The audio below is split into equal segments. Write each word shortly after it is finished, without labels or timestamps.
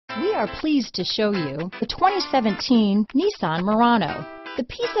We are pleased to show you the 2017 Nissan Murano. The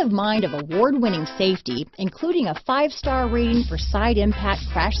peace of mind of award-winning safety, including a 5-star rating for side impact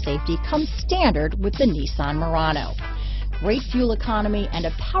crash safety, comes standard with the Nissan Murano. Great fuel economy and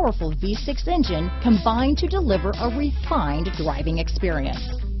a powerful V6 engine combine to deliver a refined driving experience.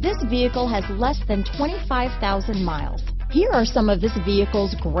 This vehicle has less than 25,000 miles. Here are some of this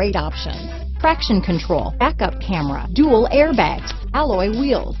vehicle's great options: traction control, backup camera, dual airbags, alloy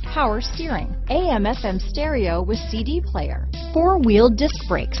wheels, power steering, AM/FM stereo with CD player, 4-wheel disc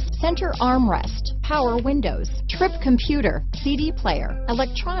brakes, center armrest, power windows, trip computer, CD player,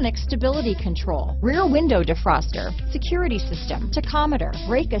 electronic stability control, rear window defroster, security system, tachometer,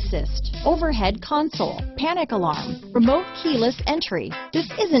 brake assist, overhead console, panic alarm, remote keyless entry. This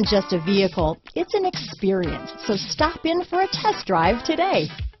isn't just a vehicle, it's an experience, so stop in for a test drive today.